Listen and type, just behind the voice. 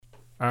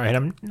All right,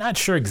 I'm not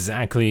sure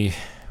exactly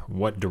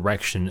what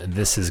direction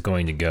this is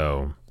going to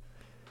go,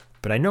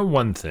 but I know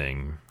one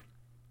thing,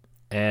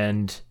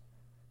 and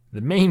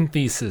the main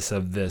thesis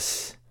of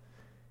this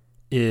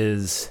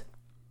is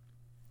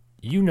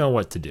you know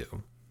what to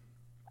do.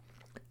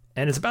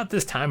 And it's about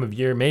this time of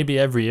year, maybe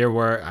every year,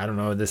 where I don't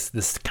know,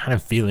 this kind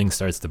of feeling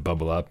starts to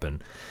bubble up,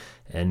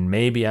 and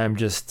maybe I'm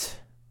just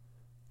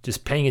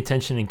paying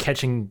attention and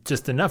catching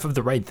just enough of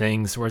the right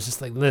things where it's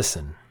just like,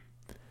 listen,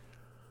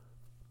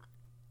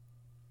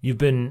 you've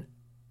been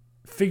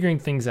figuring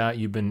things out,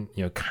 you've been,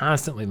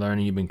 constantly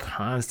learning, you've been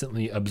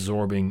constantly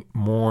absorbing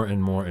more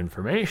and more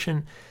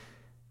information.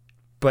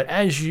 But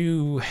as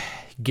you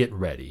get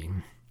ready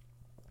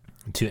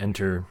to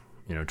enter,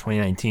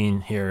 2019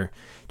 here,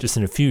 just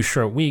in a few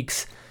short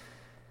weeks,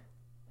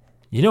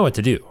 you know what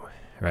to do,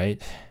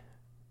 right?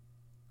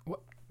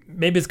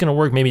 Maybe it's going to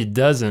work, maybe it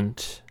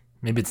doesn't,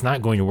 maybe it's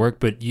not going to work,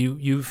 but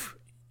you've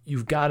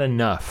got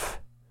enough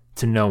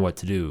to know what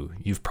to do.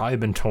 You've probably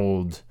been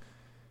told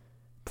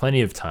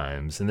plenty of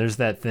times, and there's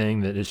that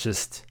thing that it's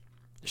just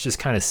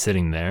kind of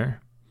sitting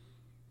there.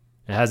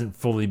 It hasn't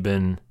fully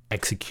been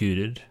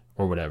executed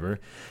or whatever.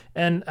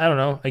 And I don't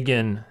know,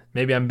 again,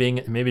 maybe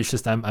it's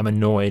just I'm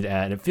annoyed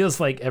at, it feels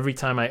like every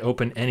time I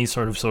open any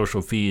sort of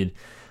social feed,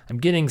 I'm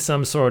getting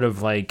some sort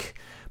of like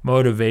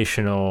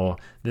motivational,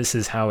 this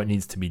is how it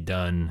needs to be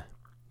done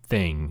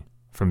thing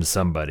from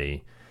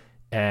somebody.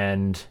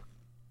 And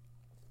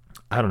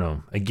I don't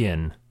know,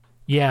 again,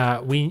 yeah,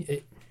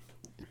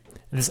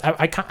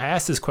 I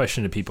ask this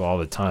question to people all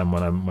the time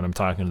when I'm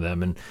talking to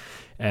them,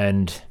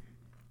 and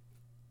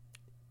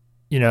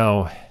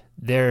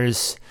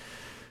there's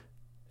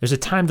a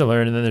time to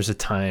learn, and then there's a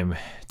time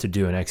to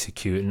do and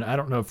execute. And I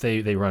don't know if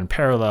they run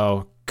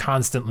parallel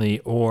constantly,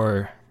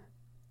 or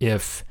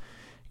if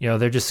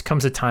there just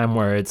comes a time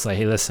where it's like,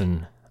 hey,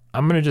 listen,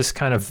 I'm gonna just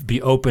kind of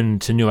be open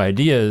to new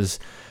ideas,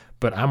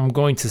 but I'm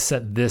going to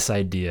set this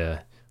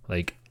idea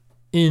like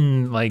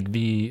in like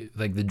the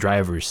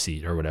driver's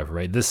seat or whatever,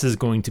 right? This is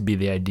going to be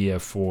the idea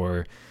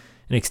for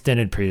an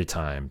extended period of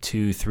time,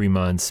 2-3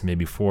 months,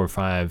 maybe 4 or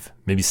 5,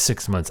 maybe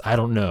 6 months. I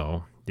don't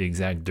know the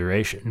exact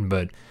duration,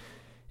 but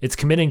it's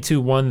committing to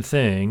one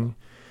thing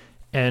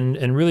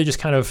and really just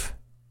kind of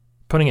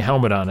putting a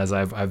helmet on, as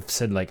I've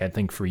said, like, I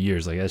think for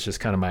years, like, that's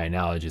just kind of my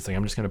analogy. It's like,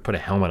 I'm just going to put a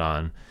helmet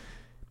on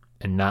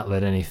and not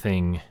let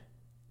anything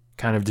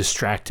kind of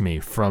distract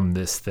me from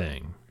this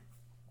thing.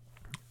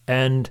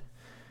 And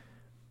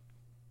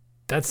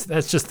that's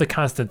just the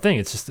constant thing.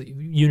 It's just,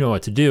 you know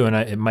what to do. And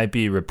it might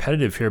be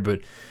repetitive here,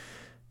 but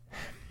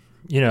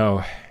you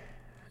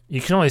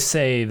can only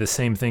say the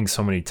same thing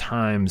so many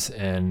times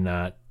and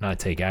not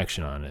take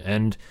action on it.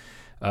 And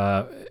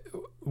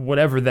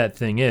whatever that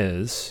thing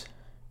is,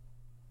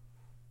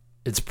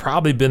 it's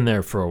probably been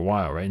there for a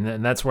while, right?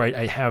 And that's where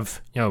I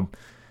have,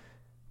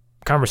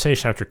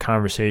 conversation after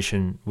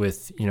conversation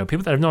with, people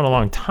that I've known a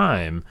long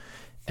time.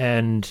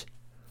 And,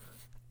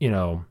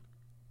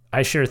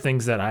 I share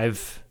things that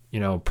I've,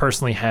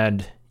 personally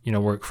had,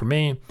 work for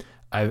me.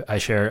 I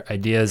share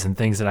ideas and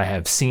things that I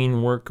have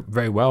seen work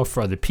very well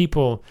for other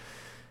people.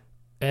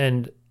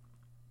 And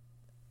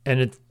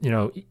it,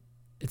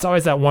 it's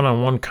always that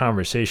one-on-one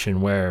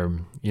conversation where,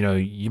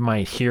 you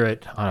might hear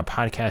it on a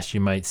podcast,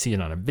 you might see it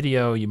on a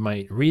video, you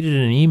might read it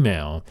in an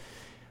email,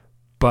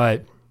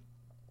 but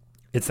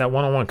it's that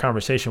one-on-one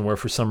conversation where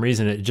for some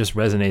reason it just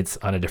resonates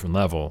on a different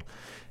level.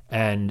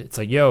 And it's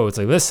like,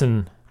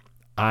 listen,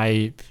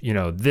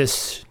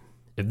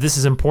 if this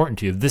is important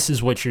to you, if this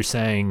is what you're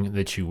saying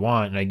that you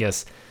want, and I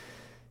guess,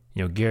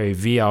 Gary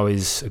Vee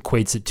always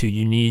equates it to,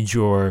 you need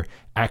your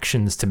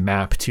actions to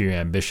map to your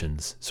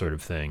ambitions, sort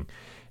of thing.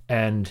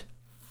 And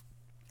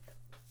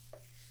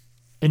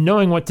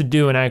knowing what to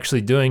do and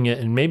actually doing it,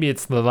 and maybe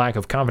it's the lack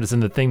of confidence in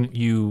the thing that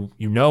you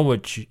know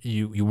what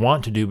you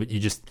want to do, but you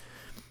just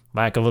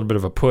lack a little bit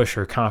of a push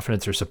or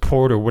confidence or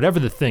support or whatever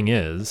the thing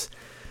is.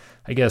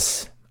 I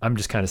guess I'm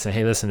just kind of saying,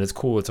 hey, listen, it's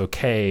cool, it's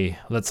okay.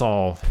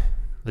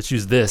 Let's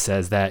use this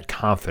as that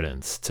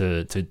confidence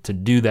to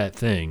do that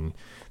thing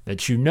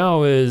that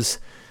is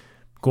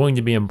going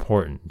to be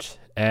important,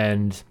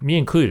 and me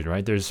included,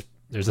 right? There's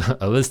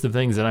a list of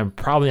things that I'm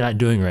probably not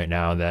doing right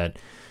now that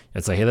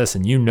it's like, hey,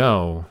 listen, you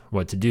know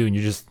what to do, and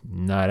you're just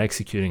not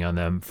executing on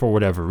them for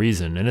whatever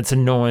reason, and it's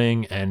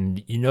annoying.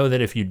 And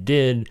that if you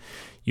did,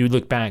 you would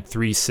look back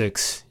 3,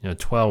 6,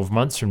 12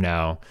 months from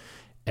now,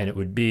 and it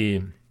would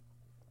be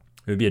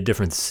a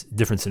different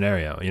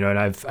scenario, and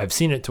I've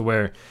seen it to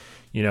where,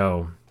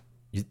 you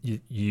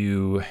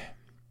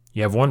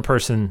have one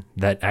person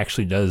that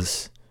actually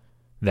does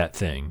that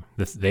thing.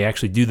 They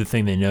actually do the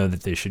thing they know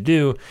that they should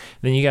do.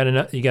 Then you got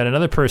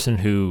another person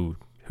who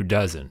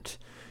doesn't,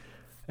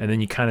 and then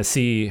you kind of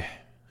see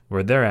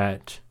where they're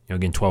at.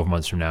 Again, 12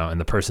 months from now,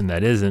 and the person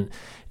that isn't.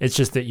 It's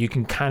just that you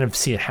can kind of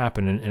see it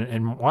happen,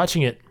 and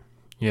watching it,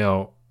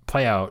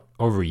 play out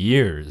over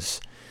years.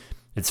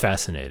 It's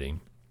fascinating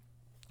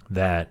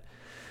that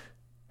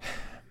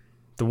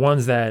the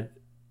ones that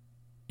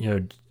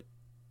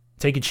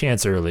take a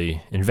chance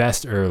early,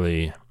 invest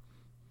early,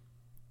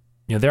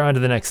 they're on to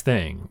the next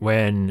thing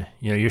when,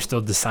 you're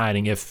still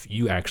deciding if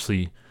you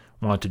actually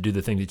want to do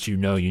the thing that you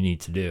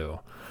need to do.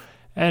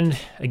 And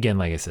again,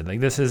 like I said,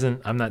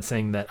 I'm not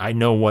saying that I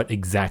know what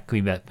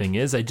exactly that thing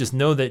is. I just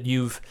know that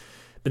you've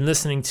been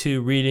listening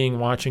to, reading,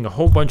 watching a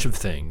whole bunch of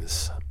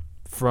things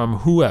from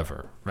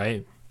whoever,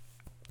 right?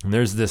 And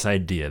there's this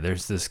idea,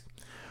 there's this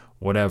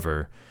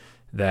whatever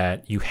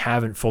that you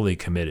haven't fully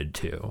committed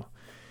to.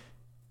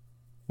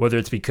 Whether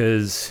it's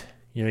because,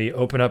 you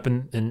open up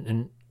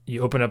and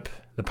you open up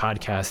the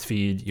podcast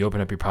feed, you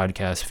open up your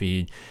podcast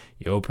feed,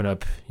 you open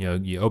up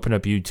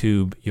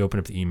YouTube, you open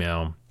up the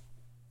email.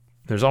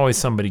 There's always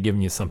somebody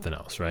giving you something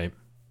else, right?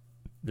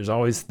 There's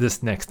always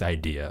this next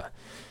idea.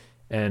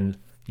 And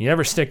you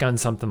never stick on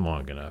something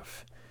long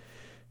enough.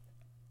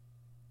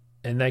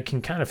 And that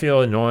can kind of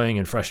feel annoying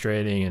and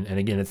frustrating. And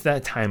again, it's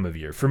that time of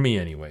year, for me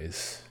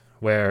anyways,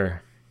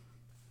 where,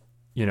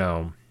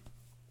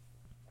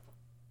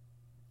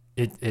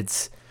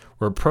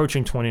 we're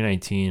approaching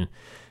 2019.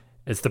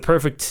 It's the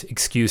perfect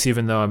excuse,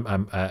 even though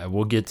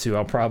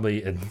I'll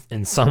probably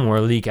in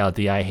somewhere leak out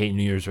the I hate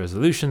New Year's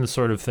resolution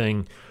sort of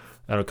thing.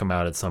 That'll come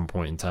out at some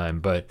point in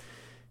time. But,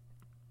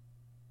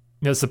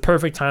 it's the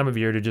perfect time of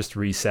year to just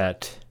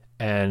reset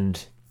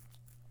and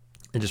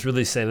just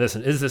really say,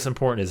 listen, is this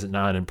important? Is it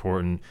not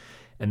important?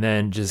 And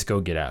then just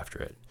go get after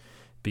it.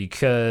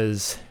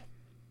 Because,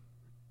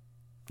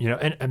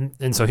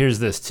 and so here's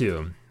this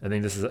too. I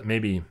think this is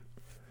maybe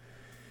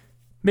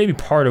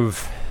part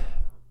of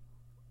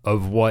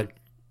what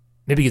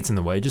maybe gets in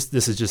the way.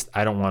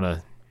 I don't want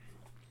to,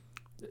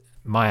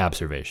 my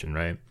observation,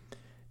 right,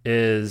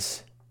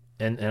 is,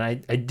 and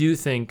I do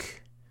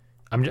think,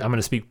 I'm going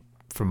to speak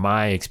from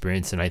my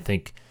experience, and I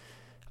think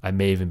I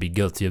may even be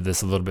guilty of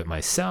this a little bit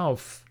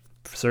myself,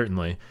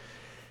 certainly.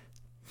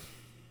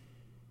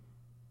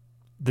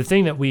 The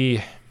thing that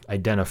we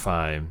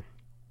identify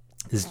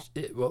is,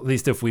 well, at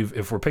least if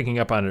we're picking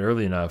up on it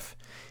early enough,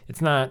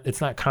 it's not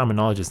common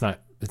knowledge, it's not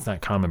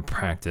common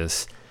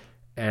practice,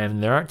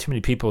 and there aren't too many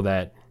people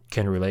that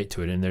can relate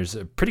to it. And there's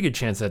a pretty good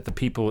chance that the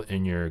people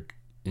in your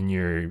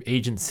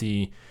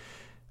agency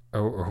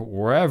or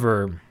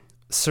wherever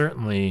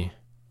certainly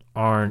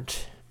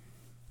aren't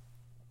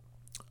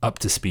up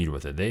to speed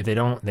with it.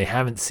 They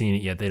haven't seen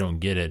it yet. They don't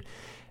get it.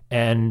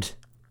 And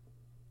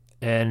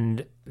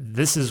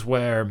this is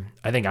where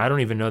I think I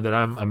don't even know that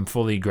I'm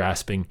fully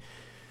grasping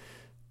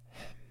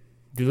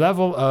the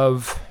level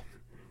of,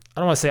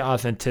 I don't want to say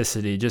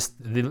authenticity, just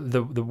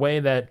the way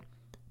that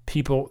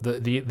people,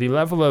 the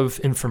level of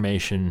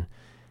information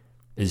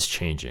is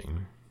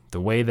changing,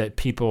 the way that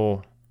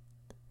people,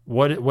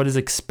 what is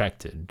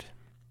expected.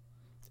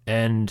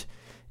 And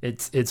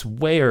it's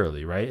way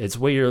early, right? It's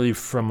way early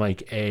from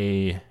like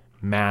a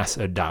mass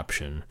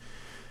adoption.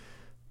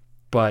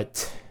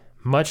 But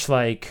much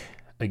like,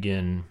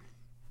 again,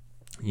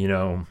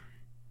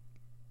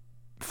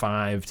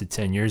 5 to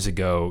 10 years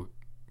ago,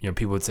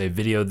 people would say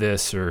video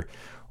this or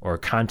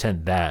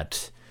content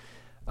that.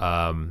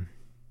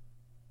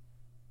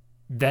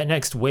 That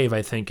next wave,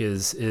 I think,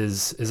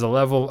 is a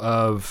level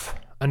of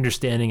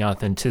understanding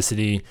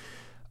authenticity.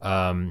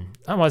 I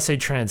don't want to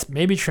say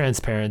maybe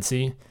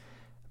transparency,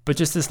 but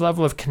just this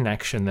level of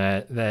connection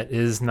that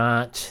is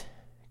not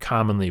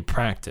commonly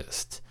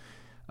practiced.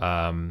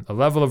 A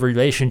level of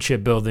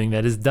relationship building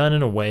that is done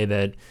in a way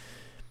that,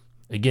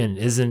 again,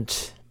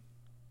 isn't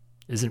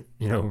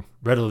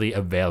readily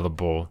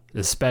available,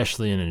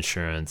 especially in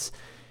insurance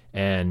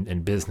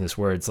and business,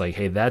 where it's like,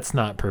 hey, that's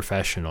not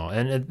professional.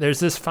 And there's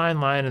this fine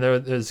line, and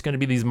there's going to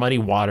be these muddy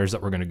waters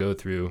that we're going to go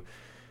through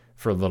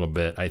for a little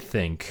bit, I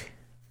think.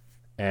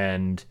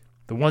 And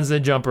the ones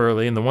that jump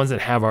early and the ones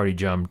that have already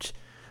jumped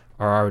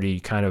are already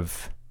kind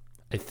of,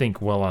 I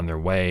think, well on their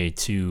way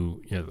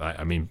to,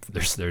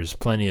 there's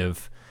plenty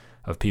of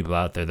people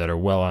out there that are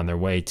well on their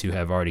way to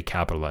have already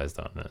capitalized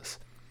on this.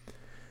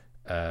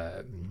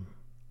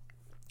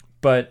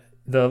 But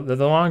the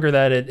longer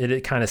that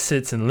it kind of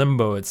sits in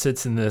limbo, it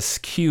sits in this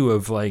queue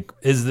of like,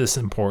 is this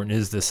important?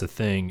 Is this a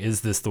thing? Is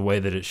this the way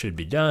that it should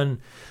be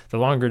done? The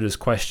longer it is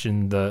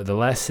questioned, the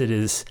less it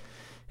is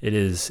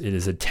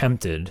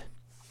attempted.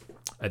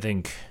 I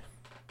think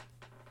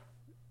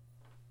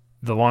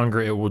the longer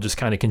it will just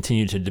kind of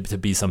continue to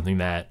be something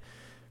that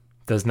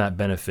does not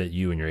benefit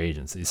you and your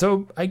agency.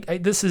 So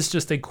this is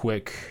just a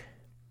quick,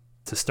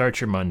 to start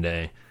your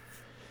Monday,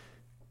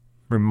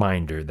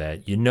 reminder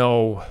that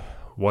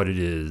what it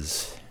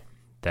is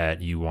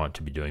that you want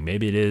to be doing.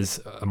 Maybe it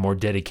is a more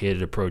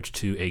dedicated approach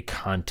to a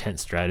content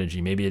strategy.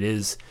 Maybe it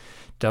is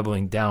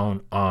doubling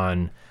down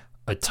on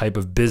a type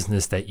of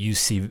business that you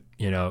see,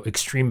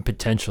 extreme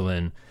potential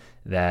in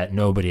that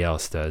nobody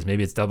else does.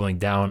 Maybe it's doubling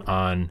down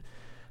on,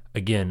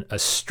 again, a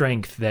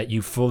strength that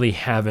you fully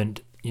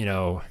haven't,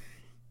 given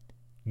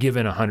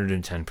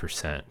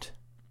 110%.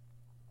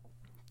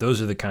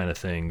 Those are the kind of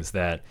things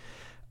that,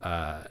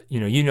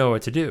 you know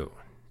what to do.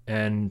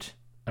 And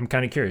I'm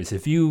kind of curious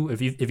if you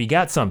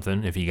got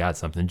something,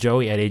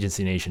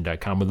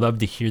 Joey@agencynation.com. Would love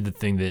to hear the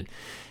thing that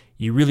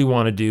you really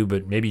want to do,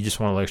 but maybe you just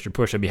want a little extra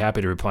push. I'd be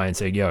happy to reply and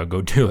say, yo,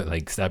 go do it.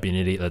 Like, stop being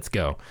an idiot. Let's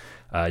go.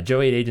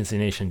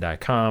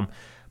 joe8agencynation.com.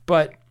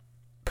 But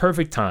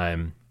perfect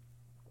time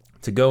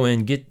to go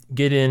in,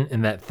 get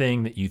in that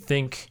thing that you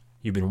think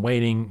you've been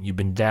waiting, you've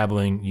been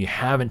dabbling, you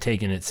haven't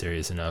taken it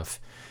serious enough,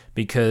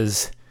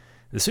 because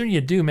the sooner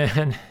you do,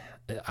 man,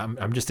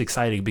 I'm just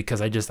excited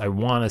because I just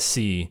want to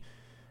see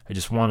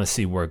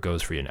where it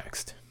goes for you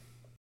next.